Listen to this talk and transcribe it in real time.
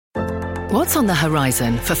What's on the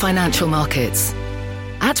horizon for financial markets?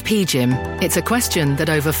 At PGIM, it's a question that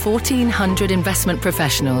over 1,400 investment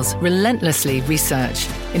professionals relentlessly research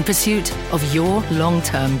in pursuit of your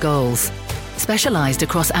long-term goals. Specialized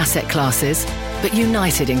across asset classes, but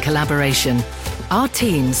united in collaboration, our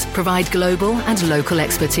teams provide global and local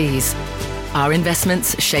expertise. Our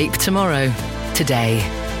investments shape tomorrow, today.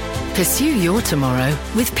 Pursue your tomorrow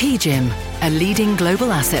with PGIM, a leading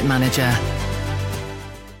global asset manager.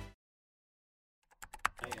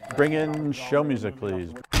 Bring in show music,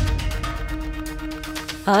 please.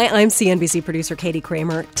 Hi, I'm CNBC producer Katie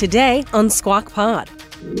Kramer. Today on Squawk Pod.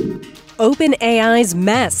 OpenAI's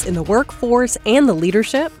mess in the workforce and the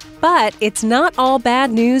leadership, but it's not all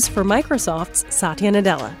bad news for Microsoft's Satya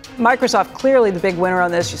Nadella. Microsoft clearly the big winner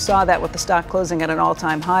on this. You saw that with the stock closing at an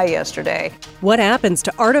all-time high yesterday. What happens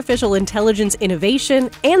to artificial intelligence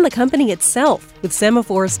innovation and the company itself with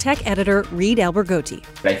Semaphore's tech editor Reed Albergotti.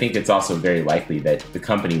 I think it's also very likely that the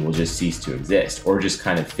company will just cease to exist or just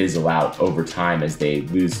kind of fizzle out over time as they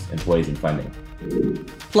lose employees and funding.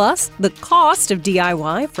 Plus, the cost of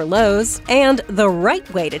DIY for Lowe's and the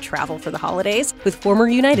right way to travel for the holidays with former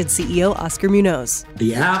United CEO Oscar Munoz.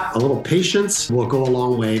 The app, a little patience will go a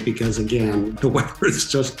long way because, again, the weather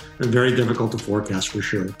is just very difficult to forecast for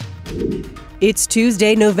sure. It's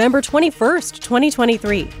Tuesday, November 21st,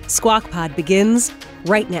 2023. Squawk Pod begins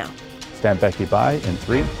right now. Stand Becky by in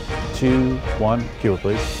 3, 2, 1. Cue,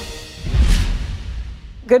 please.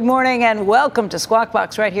 Good morning and welcome to Squawk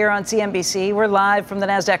Box right here on CNBC. We're live from the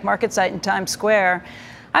NASDAQ market site in Times Square.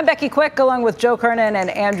 I'm Becky Quick along with Joe Kernan and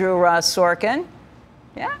Andrew Ross Sorkin.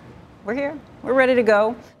 Yeah, we're here. We're ready to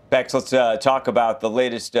go. Bex, let's talk about the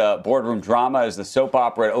latest boardroom drama as the soap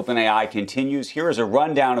opera at OpenAI continues. Here is a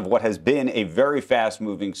rundown of what has been a very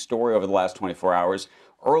fast-moving story over the last 24 hours.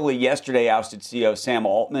 Early yesterday, ousted CEO Sam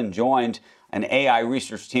Altman joined an AI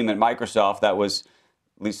research team at Microsoft that was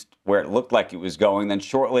at least where it looked like it was going. Then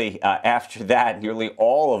shortly after that, nearly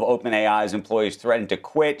all of OpenAI's employees threatened to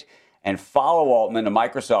quit and follow Altman to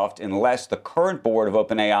Microsoft unless the current board of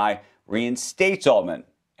OpenAI reinstates Altman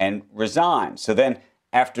and resigns. So then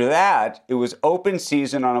after that, it was open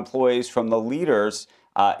season on employees from the leaders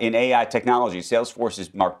in AI technology.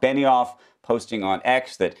 Salesforce's Mark Benioff posting on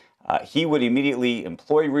X that he would immediately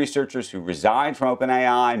employ researchers who resigned from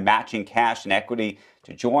OpenAI, matching cash and equity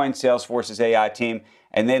to join Salesforce's AI team.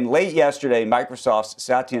 And then late yesterday, Microsoft's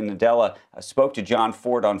Satya Nadella spoke to John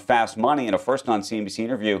Ford on Fast Money in a First on CNBC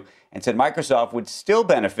interview and said Microsoft would still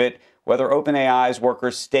benefit whether OpenAI's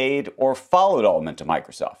workers stayed or followed Altman to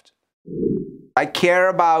Microsoft. I care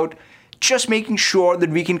about just making sure that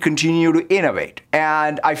we can continue to innovate.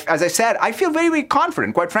 And as I said, I feel very, very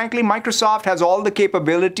confident. Quite frankly, Microsoft has all the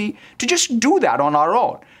capability to just do that on our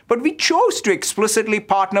own. But we chose to explicitly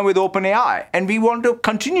partner with OpenAI, and we want to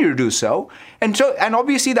continue to do so. And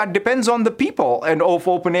obviously that depends on the people and of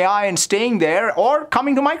OpenAI and staying there or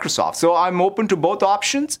coming to Microsoft. So I'm open to both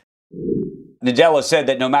options. Nadella said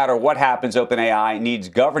that no matter what happens, OpenAI needs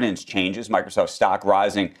governance changes. Microsoft stock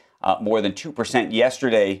rising more than 2%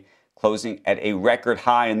 yesterday, closing at a record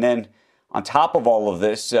high. And then on top of all of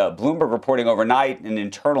this, Bloomberg reporting overnight an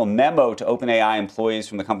internal memo to OpenAI employees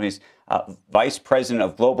from the company's vice president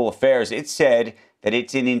of global affairs. It said that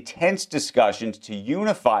it's in intense discussions to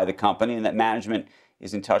unify the company and that management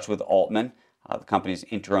is in touch with Altman, the company's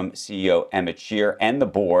interim CEO Emmett Shear, and the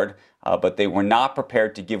board, but they were not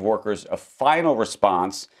prepared to give workers a final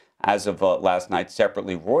response as of last night.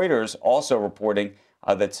 Separately, Reuters also reporting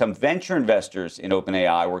that some venture investors in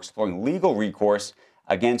OpenAI were exploring legal recourse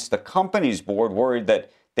against the company's board, worried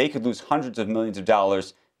that they could lose hundreds of millions of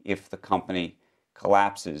dollars if the company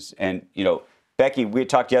collapses. And, Becky, we had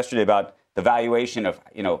talked yesterday about the valuation of,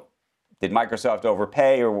 did Microsoft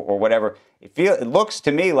overpay or whatever? It looks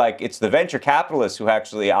to me like it's the venture capitalists who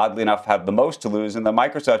actually, oddly enough, have the most to lose. And the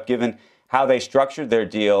Microsoft, given how they structured their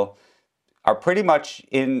deal, are pretty much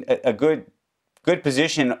in a good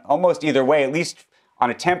position almost either way, at least on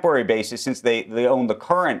a temporary basis, since they own the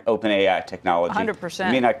current OpenAI technology. 100%.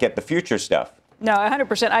 They may not get the future stuff. No,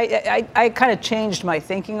 100%. I kind of changed my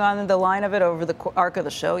thinking on the line of it over the arc of the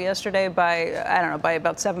show yesterday. By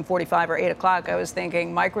about 7:45 or 8 o'clock, I was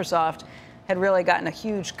thinking Microsoft had really gotten a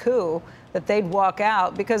huge coup, that they'd walk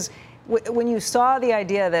out. Because when you saw the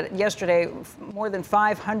idea that yesterday more than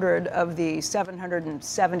 500 of the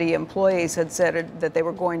 770 employees had said that they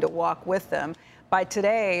were going to walk with them, by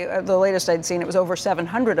today, the latest I'd seen, it was over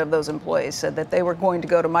 700 of those employees said that they were going to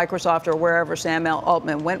go to Microsoft or wherever Sam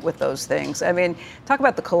Altman went with those things. I mean, talk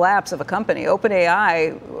about the collapse of a company.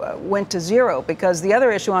 OpenAI went to zero, because the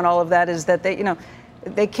other issue on all of that is that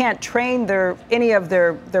they can't train any of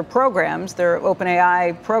their programs, their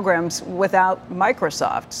OpenAI programs, without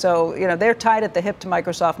Microsoft. So, they're tied at the hip to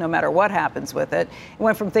Microsoft no matter what happens with it. It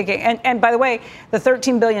went from thinking, and by the way, the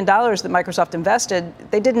 $13 billion that Microsoft invested,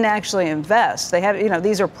 they didn't actually invest. They have,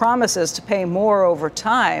 these are promises to pay more over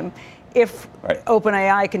time if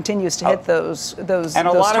OpenAI continues to hit those and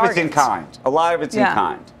a lot targets. of it's in kind. A lot of it's in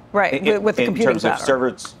kind. Right, with the computing in terms of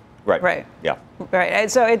servers. Right. Yeah. Right.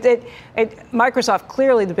 And so Microsoft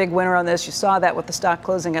clearly the big winner on this. You saw that with the stock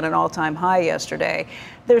closing at an all-time high yesterday.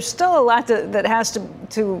 There's still a lot that has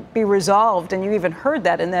to be resolved, and you even heard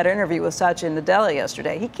that in that interview with Satya Nadella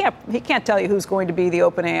yesterday. He can't tell you who's going to be the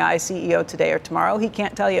OpenAI CEO today or tomorrow. He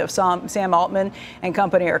can't tell you if Sam Altman and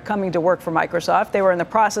company are coming to work for Microsoft. They were in the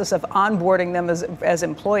process of onboarding them as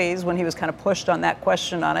employees when he was kind of pushed on that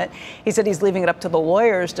question on it. He said he's leaving it up to the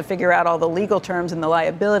lawyers to figure out all the legal terms and the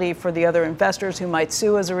liability for the other investors who might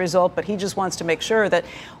sue as a result, but he just wants to make sure that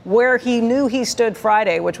where he knew he stood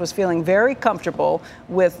Friday, which was feeling very comfortable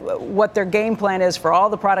with what their game plan is for all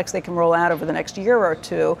the products they can roll out over the next year or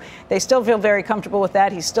two, they still feel very comfortable with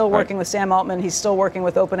that. He's still working with Sam Altman. He's still working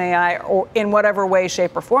with OpenAI or in whatever way,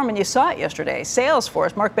 shape, or form. And you saw it yesterday.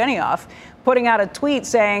 Salesforce, Mark Benioff, putting out a tweet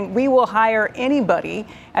saying, we will hire anybody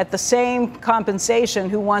at the same compensation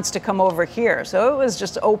who wants to come over here. So it was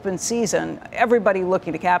just open season. Everybody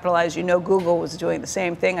looking to capitalize. Google was doing the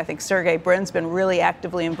same thing. I think Sergey Brin's been really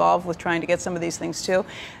actively involved with trying to get some of these things too.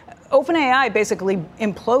 OpenAI basically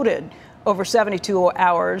imploded over 72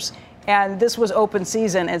 hours. And this was open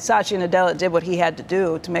season, and Satya Nadella did what he had to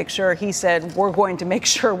do to make sure. He said, we're going to make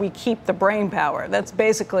sure we keep the brain power. That's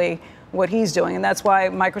basically what he's doing, and that's why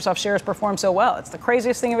Microsoft shares perform so well. It's the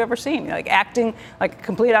craziest thing I've ever seen. Acting like a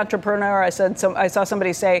complete entrepreneur. I saw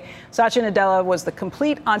somebody say Satya Nadella was the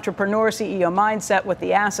complete entrepreneur CEO mindset with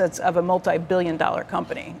the assets of a multi-billion-dollar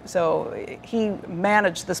company. So he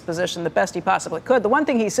managed this position the best he possibly could. The one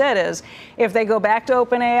thing he said is, if they go back to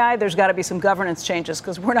OpenAI, there's got to be some governance changes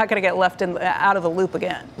because we're not going to get left out of the loop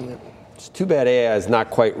again. Yeah. It's too bad AI is not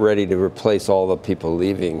quite ready to replace all the people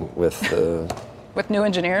leaving with with new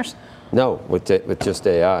engineers. No, with just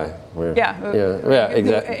AI. Yeah,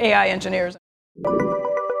 exactly. AI engineers.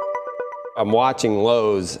 I'm watching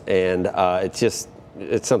Lowe's, and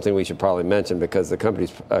it's something we should probably mention because the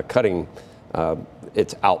company's cutting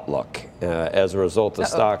its outlook. As a result, the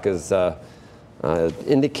stock is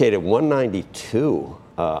indicated 192,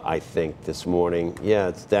 I think, this morning. Yeah,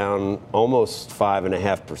 it's down almost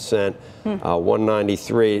 5.5%,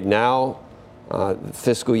 193. Now,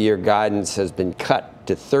 fiscal year guidance has been cut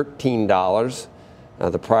to $13.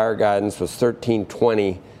 The prior guidance was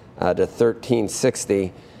 $13.20 to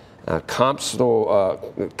 $13.60.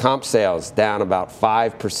 Comp sales down about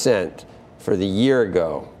 5% for the year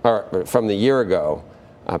ago, or from the year ago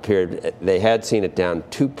period. They had seen it down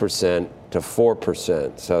 2% to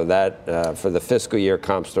 4%. So that for the fiscal year,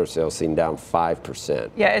 comp store sales seen down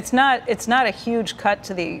 5%. Yeah, it's not a huge cut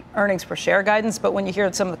to the earnings per share guidance, but when you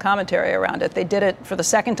hear some of the commentary around it, they did it for the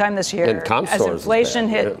second time this year. And comp as inflation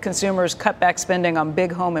hit, consumers cut back spending on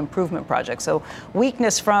big home improvement projects. So weak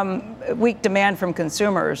demand from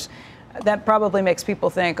consumers. That probably makes people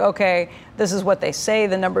think, okay, this is what they say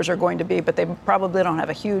the numbers are going to be, but they probably don't have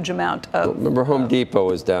a huge amount of. Remember, Home Depot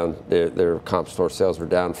was down. Their comp store sales were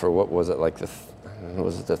down for what was it, like the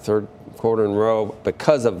third quarter in a row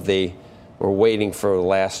because of we're waiting for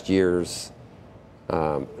last year's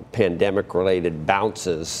pandemic-related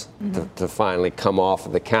bounces to finally come off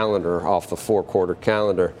of the calendar, off the four-quarter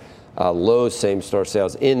calendar. Lowe's same-store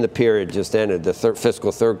sales in the period just ended, the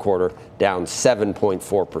fiscal third quarter, down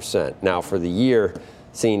 7.4%. Now for the year,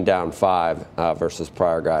 seen down 5% versus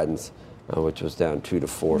prior guidance, which was down 2 to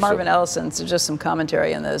 4. Marvin Ellison, so just some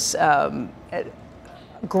commentary on this.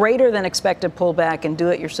 Greater than expected pullback in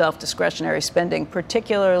do-it-yourself discretionary spending,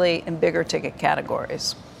 particularly in bigger ticket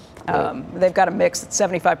categories. They've got a mix that's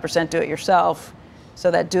 75% do-it-yourself. So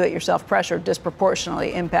that do-it-yourself pressure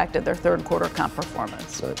disproportionately impacted their third quarter comp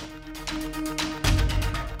performance.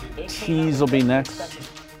 Cheese will be next.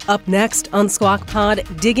 Up next on Squawk Pod,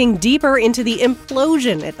 digging deeper into the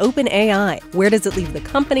implosion at OpenAI. Where does it leave the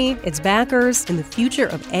company, its backers, and the future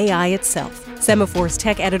of AI itself? Semaphore's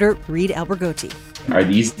tech editor, Reed Albergotti. Are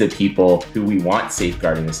these the people who we want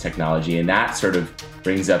safeguarding this technology? And that sort of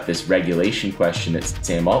brings up this regulation question that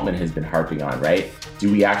Sam Altman has been harping on, right?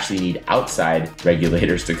 Do we actually need outside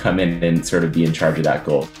regulators to come in and sort of be in charge of that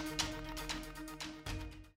goal?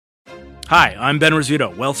 Hi, I'm Ben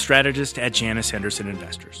Rizzuto, wealth strategist at Janus Henderson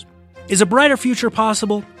Investors. Is a brighter future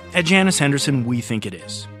possible? At Janus Henderson, we think it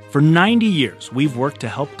is. For 90 years, we've worked to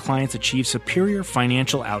help clients achieve superior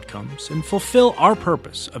financial outcomes and fulfill our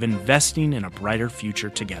purpose of investing in a brighter future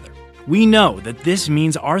together. We know that this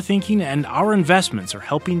means our thinking and our investments are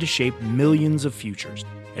helping to shape millions of futures.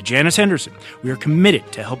 At Janus Henderson, we are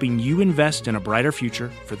committed to helping you invest in a brighter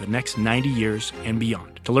future for the next 90 years and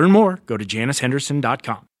beyond. To learn more, go to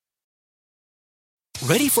janushenderson.com.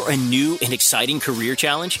 Ready for a new and exciting career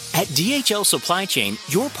challenge? At DHL Supply Chain,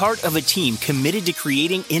 you're part of a team committed to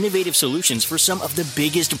creating innovative solutions for some of the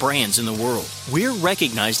biggest brands in the world. We're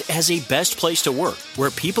recognized as a best place to work, where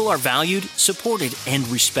people are valued, supported, and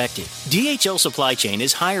respected. DHL Supply Chain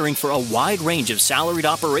is hiring for a wide range of salaried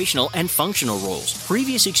operational and functional roles.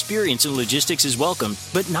 Previous experience in logistics is welcome,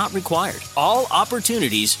 but not required. All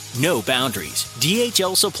opportunities, no boundaries.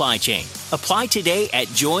 DHL Supply Chain. Apply today at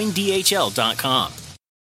joindhl.com.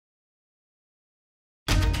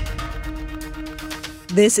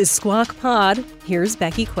 This is Squawk Pod. Here's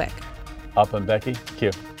Becky Quick. Up and Becky,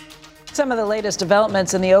 Q. Some of the latest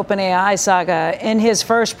developments in the OpenAI saga. In his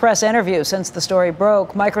first press interview since the story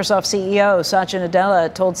broke, Microsoft CEO Satya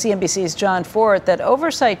Nadella told CNBC's John Fort that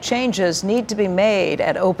oversight changes need to be made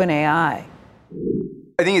at OpenAI.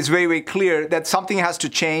 I think it's very, very clear that something has to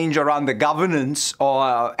change around the governance,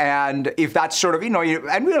 and if that's sort of,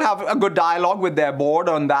 and we'll have a good dialogue with their board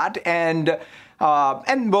on that, and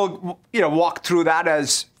we'll, walk through that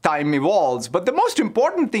as time evolves. But the most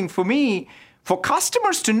important thing for me, for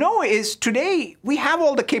customers to know, is today we have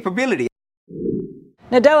all the capability.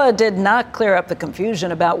 Nadella did not clear up the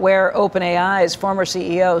confusion about where OpenAI's former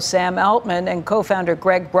CEO Sam Altman and co-founder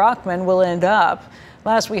Greg Brockman will end up.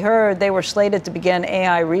 Last we heard, they were slated to begin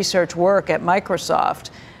AI research work at Microsoft.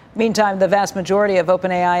 Meantime, the vast majority of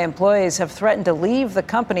OpenAI employees have threatened to leave the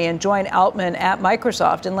company and join Altman at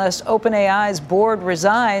Microsoft unless OpenAI's board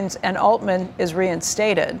resigns and Altman is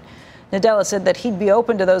reinstated. Nadella said that he'd be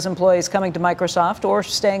open to those employees coming to Microsoft or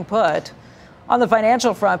staying put. On the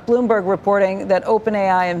financial front, Bloomberg reporting that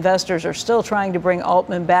OpenAI investors are still trying to bring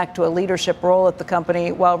Altman back to a leadership role at the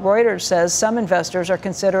company, while Reuters says some investors are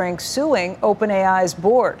considering suing OpenAI's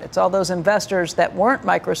board. It's all those investors that weren't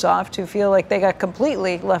Microsoft who feel like they got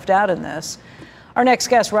completely left out in this. Our next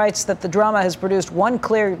guest writes that the drama has produced one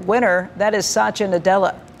clear winner. That is Satya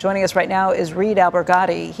Nadella. Joining us right now is Reed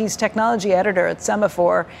Albergati. He's technology editor at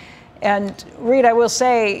Semaphore. And Reed, I will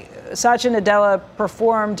say, Satya Nadella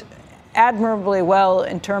performed admirably well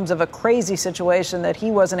in terms of a crazy situation that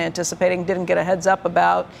he wasn't anticipating, didn't get a heads up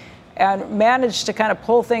about, and managed to kind of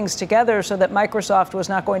pull things together so that Microsoft was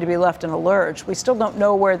not going to be left in a lurch. We still don't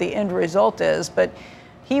know where the end result is, but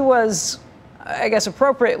he was, I guess,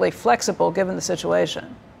 appropriately flexible given the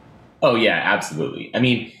situation. Oh, yeah, absolutely. I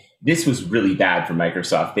mean, this was really bad for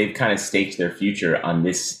Microsoft. They've kind of staked their future on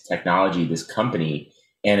this technology, this company,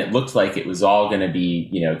 and it looked like it was all going to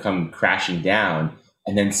be, come crashing down.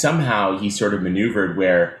 And then somehow he sort of maneuvered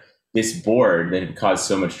where this board that had caused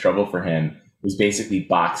so much trouble for him was basically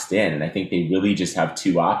boxed in. And I think they really just have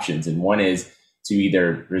two options. And one is to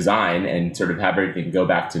either resign and sort of have everything go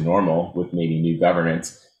back to normal with maybe new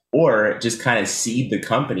governance, or just kind of cede the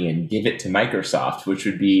company and give it to Microsoft, which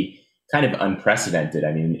would be kind of unprecedented.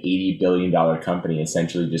 I mean, an $80 billion company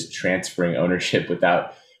essentially just transferring ownership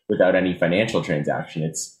without any financial transaction.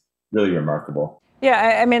 It's really remarkable.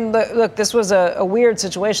 Yeah, I mean, look, this was a weird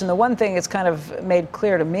situation. The one thing it's kind of made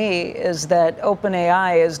clear to me is that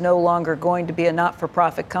OpenAI is no longer going to be a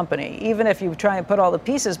not-for-profit company. Even if you try and put all the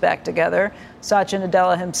pieces back together, Satya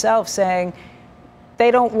Nadella himself saying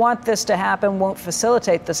they don't want this to happen, won't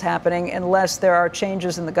facilitate this happening unless there are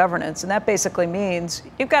changes in the governance. And that basically means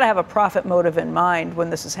you've got to have a profit motive in mind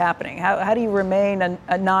when this is happening. How do you remain a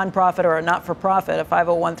nonprofit or a not-for-profit, a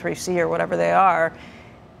 501(c) or whatever they are,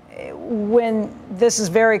 when this is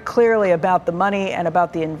very clearly about the money and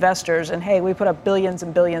about the investors, and hey, we put up billions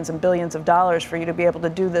and billions and billions of dollars for you to be able to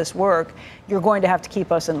do this work, you're going to have to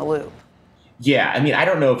keep us in the loop. Yeah, I mean, I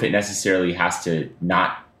don't know if it necessarily has to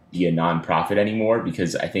not be a nonprofit anymore,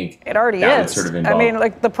 because I think it already that is. Would sort of involve... I mean,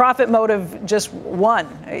 like the profit motive just won.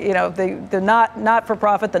 The not for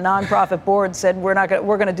profit, the nonprofit board said we're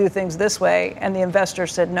going to do things this way, and the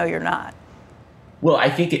investors said no, you're not. Well,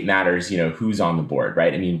 I think it matters, who's on the board,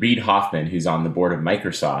 right? I mean, Reid Hoffman, who's on the board of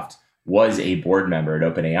Microsoft, was a board member at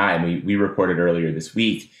OpenAI. And we reported earlier this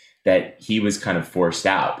week that he was kind of forced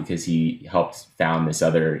out because he helped found this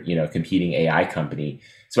other, competing AI company.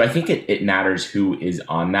 So I think it matters who is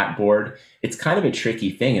on that board. It's kind of a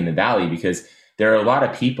tricky thing in the Valley because there are a lot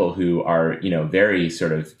of people who are, very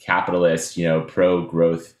sort of capitalist,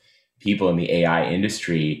 pro-growth people in the AI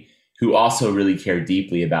industry who also really care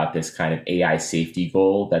deeply about this kind of AI safety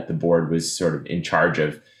goal that the board was sort of in charge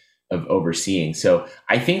of of overseeing. So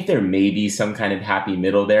I think there may be some kind of happy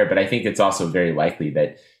middle there, but I think it's also very likely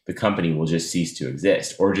that the company will just cease to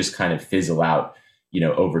exist or just kind of fizzle out,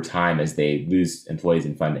 over time as they lose employees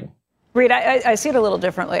and funding. Reed, I see it a little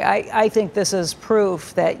differently. I think this is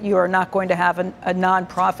proof that you are not going to have a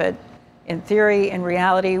nonprofit. In theory, in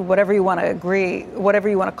reality, whatever you want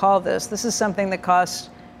to call this, this is something that costs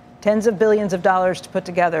tens of billions of dollars to put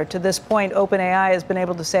together. To this point, OpenAI has been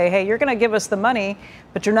able to say, hey, you're going to give us the money,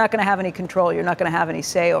 but you're not going to have any control. You're not going to have any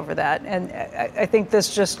say over that. And I think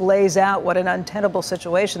this just lays out what an untenable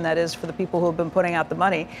situation that is for the people who have been putting out the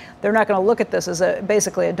money. They're not going to look at this as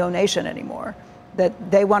basically a donation anymore.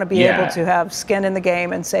 That they want to be able to have skin in the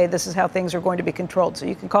game and say this is how things are going to be controlled. So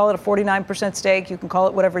you can call it a 49% stake, you can call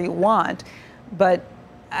it whatever you want, but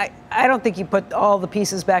I don't think you put all the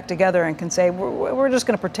pieces back together and can say we're just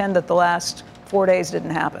going to pretend that the last 4 days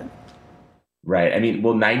didn't happen. Right. I mean,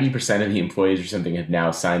 well, 90% of the employees or something have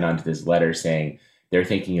now signed on to this letter saying they're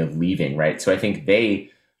thinking of leaving, right? So I think they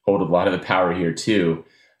hold a lot of the power here too.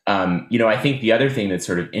 I think the other thing that's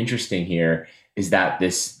sort of interesting here is that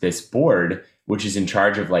this board, which is in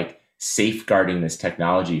charge of safeguarding this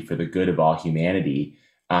technology for the good of all humanity.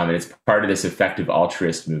 And it's part of this effective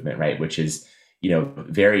altruist movement, right? Which is,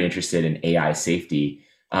 very interested in AI safety,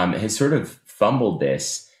 has sort of fumbled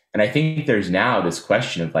this. And I think there's now this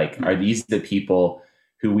question of are these the people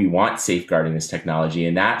who we want safeguarding this technology?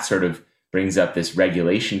 And that sort of brings up this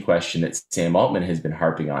regulation question that Sam Altman has been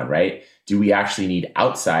harping on, right? Do we actually need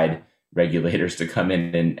outside regulators to come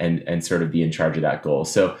in and sort of be in charge of that goal?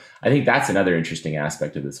 So I think that's another interesting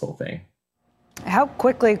aspect of this whole thing. How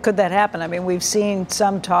quickly could that happen? I mean, we've seen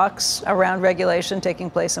some talks around regulation taking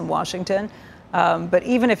place in Washington. But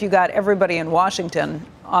even if you got everybody in Washington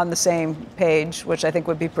on the same page, which I think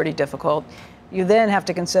would be pretty difficult, you then have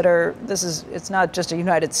to consider it's not just the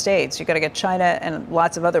United States. You got to get China and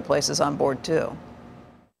lots of other places on board too.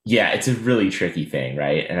 Yeah, it's a really tricky thing,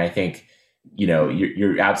 right? And I think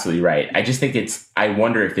you're absolutely right. I just think I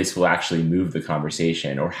wonder if this will actually move the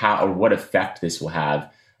conversation or what effect this will have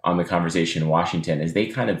on the conversation in Washington as they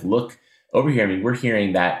kind of look over here. I mean, we're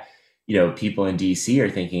hearing that, people in DC are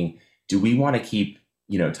thinking, do we want to keep,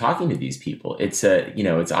 talking to these people? It's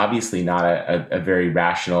it's obviously not a very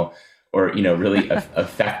rational or, really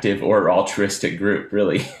effective or altruistic group,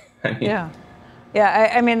 really. I mean,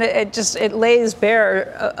 Yeah. I mean, it lays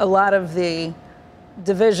bare a lot of the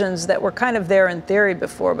divisions that were kind of there in theory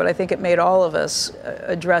before, but I think it made all of us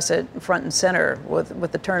address it front and center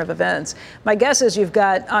with the turn of events. My guess is you've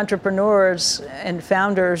got entrepreneurs and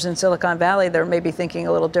founders in Silicon Valley that are maybe thinking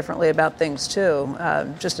a little differently about things too,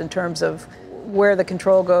 just in terms of where the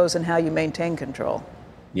control goes and how you maintain control.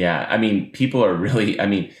 Yeah, I mean, people are really,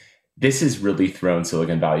 this has really thrown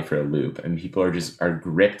Silicon Valley for a loop. And people are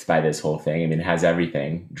gripped by this whole thing. I mean, it has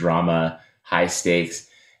everything: drama, high stakes.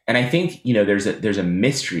 And I think, there's a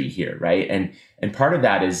mystery here, right? And part of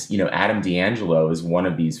that is, Adam D'Angelo is one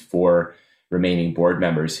of these 4 remaining board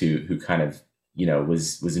members who kind of,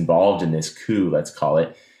 was involved in this coup, let's call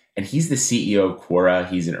it. And he's the CEO of Quora.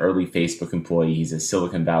 He's an early Facebook employee. He's a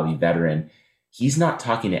Silicon Valley veteran. He's not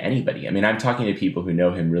talking to anybody. I mean, I'm talking to people who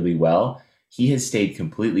know him really well. He has stayed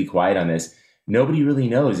completely quiet on this. Nobody really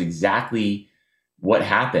knows exactly what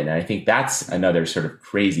happened. And I think that's another sort of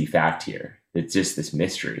crazy fact here. It's just this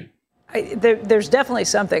mystery. There's definitely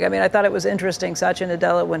something. I mean, I thought it was interesting, Satya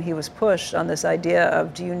Nadella, when he was pushed on this idea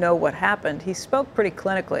of, do you know what happened? He spoke pretty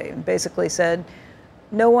clinically and basically said,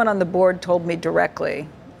 no one on the board told me directly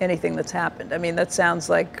anything that's happened. I mean, that sounds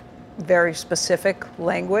like very specific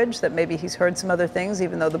language that maybe he's heard some other things,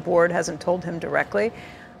 even though the board hasn't told him directly.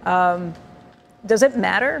 Does it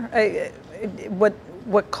matter?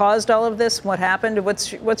 What caused all of this? What happened?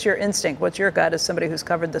 What's your instinct? What's your gut as somebody who's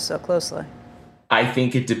covered this so closely? I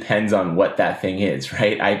think it depends on what that thing is,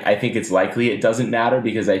 right? I think it's likely it doesn't matter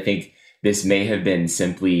because I think this may have been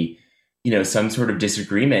simply, some sort of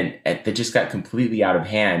disagreement that just got completely out of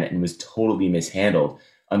hand and was totally mishandled.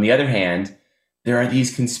 On the other hand, there are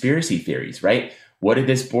these conspiracy theories, right? What did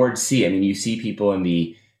this board see? I mean, you see people on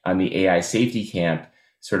the AI safety camp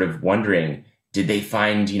sort of wondering, did they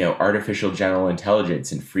find, artificial general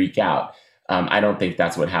intelligence and freak out? I don't think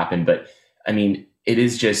that's what happened, but I mean, it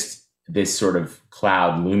is just this sort of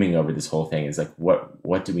cloud looming over this whole thing. Is like,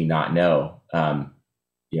 what do we not know,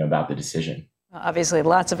 about the decision? Obviously,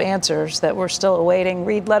 lots of answers that we're still awaiting.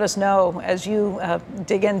 Reed, let us know as you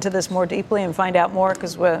dig into this more deeply and find out more,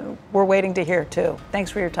 because we're waiting to hear too. Thanks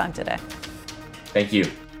for your time today. Thank you.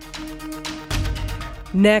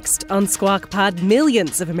 Next on Squawk Pod,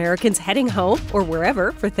 millions of Americans heading home or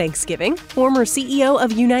wherever for Thanksgiving. Former CEO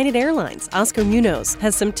of United Airlines, Oscar Munoz,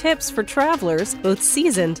 has some tips for travelers, both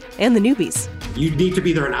seasoned and the newbies. You need to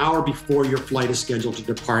be there an hour before your flight is scheduled to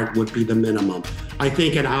depart would be the minimum. I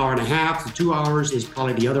think an hour and a half to 2 hours is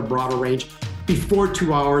probably the other broader range. Before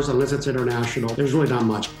 2 hours, unless it's international, there's really not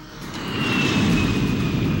much.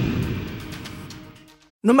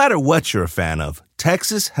 No matter what you're a fan of,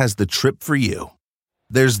 Texas has the trip for you.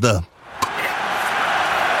 There's the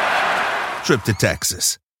trip to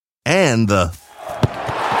Texas and the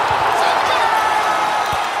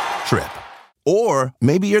trip. Or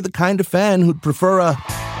maybe you're the kind of fan who'd prefer a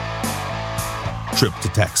trip to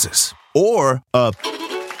Texas or a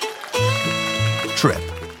trip.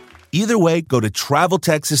 Either way, go to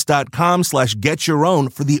traveltexas.com/get-your-own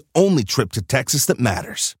for the only trip to Texas that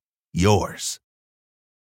matters. Yours.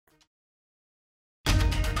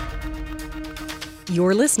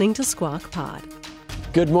 You're listening to Squawk Pod.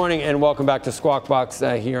 Good morning and welcome back to Squawk Box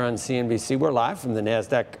here on CNBC. We're live from the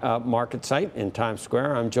NASDAQ market site in Times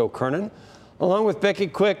Square. I'm Joe Kernan, along with Becky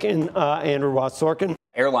Quick and Andrew Ross-Sorkin.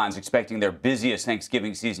 Airlines expecting their busiest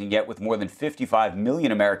Thanksgiving season yet, with more than 55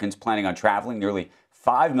 million Americans planning on traveling. Nearly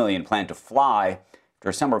 5 million plan to fly. After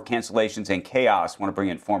a summer of cancellations and chaos, I want to bring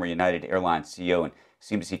in former United Airlines CEO and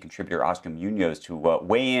CNBC contributor Oscar Munoz to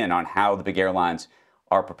weigh in on how the big airlines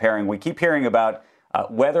are preparing. We keep hearing about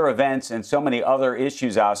weather events and so many other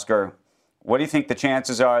issues, Oscar. What do you think the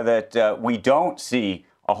chances are that we don't see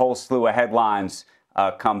a whole slew of headlines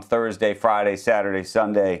come Thursday, Friday, Saturday,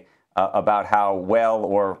 Sunday about how well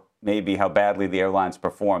or maybe how badly the airlines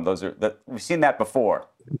perform? We've seen that before.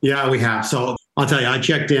 Yeah, we have. So I'll tell you, I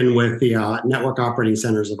checked in with the network operating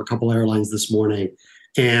centers of a couple airlines this morning,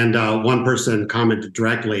 and one person commented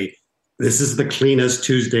directly, "This is the cleanest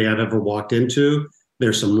Tuesday I've ever walked into.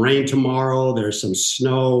 There's some rain tomorrow. There's some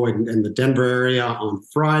snow in the Denver area on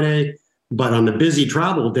Friday. But on the busy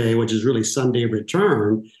travel day, which is really Sunday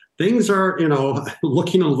return, things are,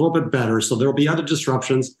 looking a little bit better. So there'll be other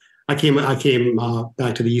disruptions." I came back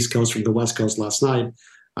to the East Coast from the West Coast last night.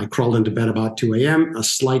 I crawled into bed about 2 a.m. A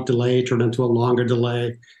slight delay turned into a longer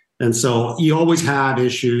delay. And so you always have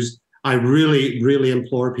issues. I really, really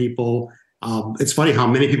implore people. It's funny how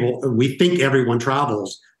many people, we think everyone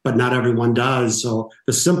travels, but not everyone does. So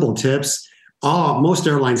the simple tips, most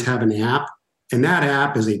airlines have an app, and that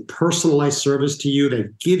app is a personalized service to you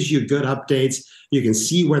that gives you good updates. You can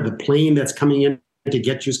see where the plane that's coming in to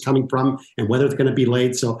get you is coming from and whether it's going to be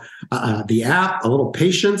late. So the app, a little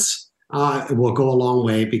patience will go a long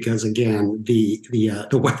way, because again, the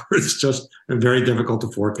weather is just very difficult to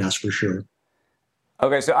forecast for sure.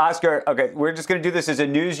 Okay, so Oscar, we're just going to do this as a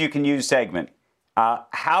news you can use segment.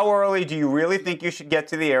 How early do you really think you should get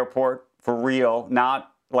to the airport for real?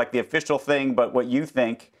 Not like the official thing, but what you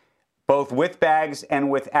think, both with bags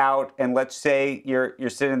and without. And let's say you're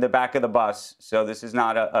sitting in the back of the bus, so this is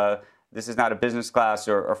not a business class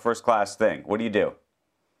or first class thing. What do you do?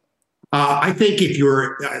 I think it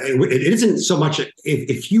isn't so much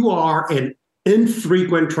if you are an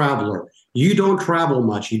infrequent traveler. You don't travel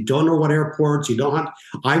much. You don't know what airports.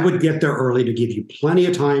 I would get there early to give you plenty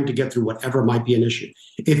of time to get through whatever might be an issue.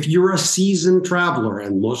 If you're a seasoned traveler,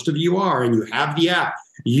 and most of you are, and you have the app,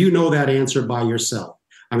 you know that answer by yourself.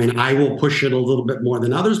 I mean, I will push it a little bit more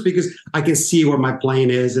than others because I can see where my plane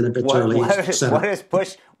is, and if it's early.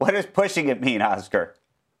 What does pushing it mean, Oscar?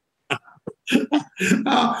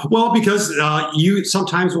 Well, because you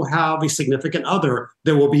sometimes will have a significant other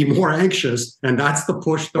that will be more anxious, and that's the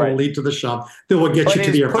push that will lead to the shove that will get you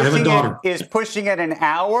to the airport. I have a daughter. Is pushing it an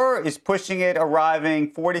hour? Is pushing it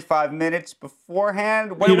arriving 45 minutes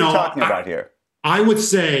beforehand? What are we talking about here? I would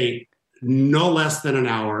say no less than an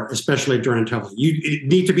hour, especially during travel. You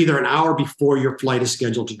need to be there an hour before your flight is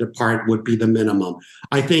scheduled to depart would be the minimum.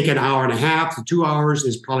 I think an hour and a half to 2 hours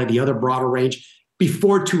is probably the other broader range.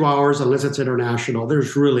 Before 2 hours, unless it's international,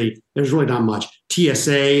 there's really not much.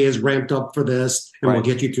 TSA is ramped up for this and will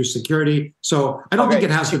get you through security. So I don't think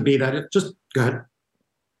it has to be that. Just go ahead.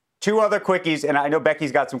 Two other quickies, and I know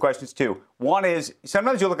Becky's got some questions too. One is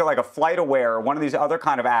sometimes you look at like a FlightAware or one of these other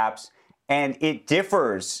kind of apps, and it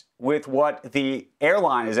differs with what the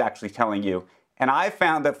airline is actually telling you. And I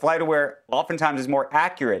found that FlightAware oftentimes is more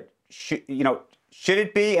accurate. Should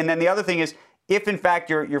it be? And then the other thing is, if in fact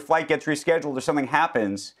your flight gets rescheduled or something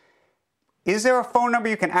happens, is there a phone number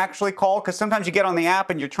you can actually call? Because sometimes you get on the app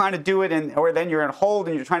and you're trying to do it, or then you're in hold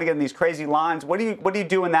and you're trying to get in these crazy lines. What do you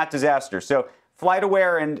do in that disaster? So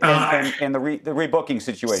FlightAware and the rebooking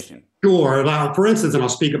situation. Sure. For instance, and I'll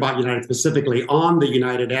speak about United specifically, on the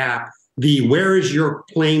United app, the "Where is your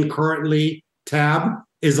plane currently" tab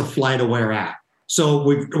is a FlightAware app. So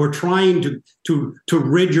we're trying to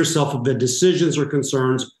rid yourself of the decisions or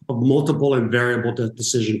concerns of multiple and variable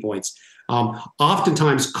decision points.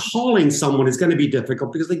 Oftentimes calling someone is going to be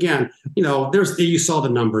difficult because, again, you saw the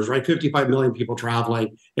numbers, right? 55 million people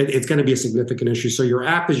traveling. It's going to be a significant issue. So your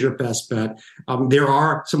app is your best bet. There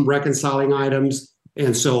are some reconciling items.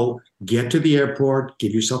 And so get to the airport,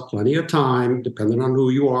 give yourself plenty of time, depending on who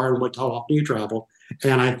you are and how often you travel.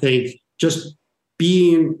 And I think just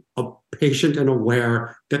being patient and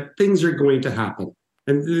aware that things are going to happen.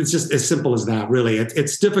 And it's just as simple as that, really.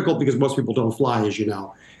 It's difficult because most people don't fly, as you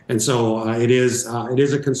know. And so it is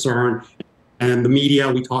a concern. And the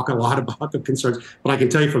media, we talk a lot about the concerns. But I can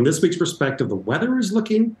tell you from this week's perspective, the weather is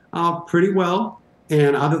looking pretty well.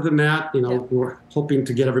 And other than that, we're hoping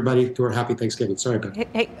to get everybody to a happy Thanksgiving. Sorry, Ben.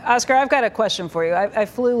 Hey, Oscar, I've got a question for you. I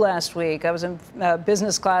flew last week. I was in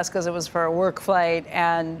business class because it was for a work flight,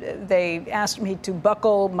 and they asked me to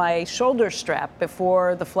buckle my shoulder strap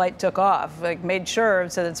before the flight took off. Made sure,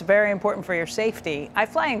 said it's very important for your safety. I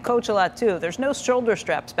fly in coach a lot, too. There's no shoulder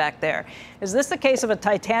straps back there. Is this the case of a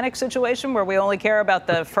Titanic situation where we only care about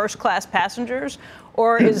the first-class passengers?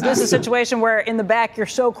 Or is this a situation where in the back you're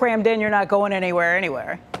so crammed in you're not going anywhere?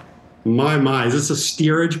 My, is this a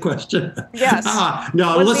steerage question? Yes.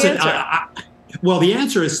 No, What's listen. The answer? Well, the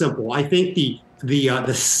answer is simple. I think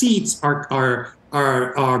the seats are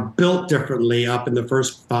built differently up in the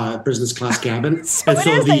first business class cabin. So it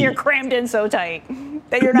is that you're crammed in so tight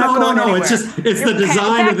that you're not going anywhere. It's the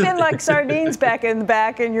design of the packed in like sardines back in the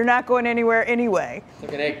back, and you're not going anywhere anyway.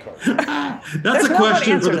 Like an egg carton. That's a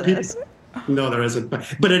question for the people. No, there isn't.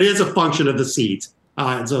 But it is a function of the seat.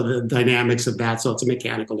 So the dynamics of that. So it's a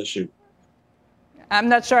mechanical issue. I'm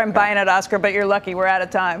not sure I'm buying it, Oscar, but you're lucky. We're out of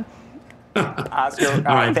time. Oscar,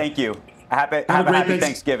 all right. Thank you. Have a happy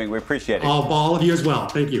Thanksgiving. We appreciate it. All of you as well.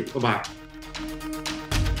 Thank you. Bye-bye.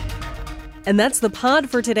 And that's the pod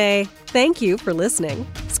for today. Thank you for listening.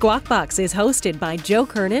 Squawk Box is hosted by Joe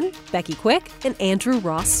Kernan, Becky Quick, and Andrew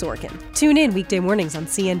Ross Sorkin. Tune in weekday mornings on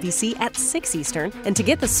CNBC at 6 Eastern, and to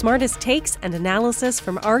get the smartest takes and analysis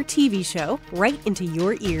from our TV show right into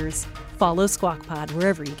your ears, follow Squawk Pod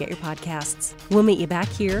wherever you get your podcasts. We'll meet you back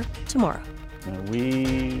here tomorrow.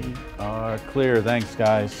 We are clear. Thanks,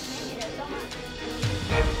 guys.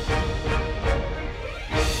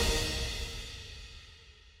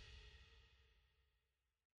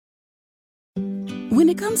 When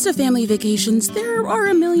it comes to family vacations, there are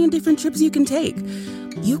a million different trips you can take.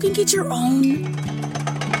 You can get your own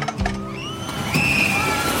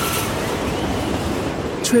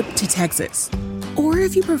trip to Texas. Or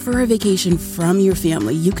if you prefer a vacation from your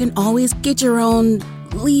family, you can always get your own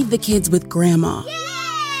leave the kids with grandma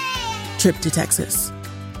trip to Texas.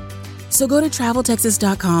 So go to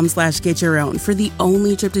traveltexas.com/get your own for the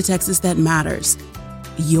only trip to Texas that matters.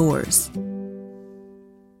 Yours.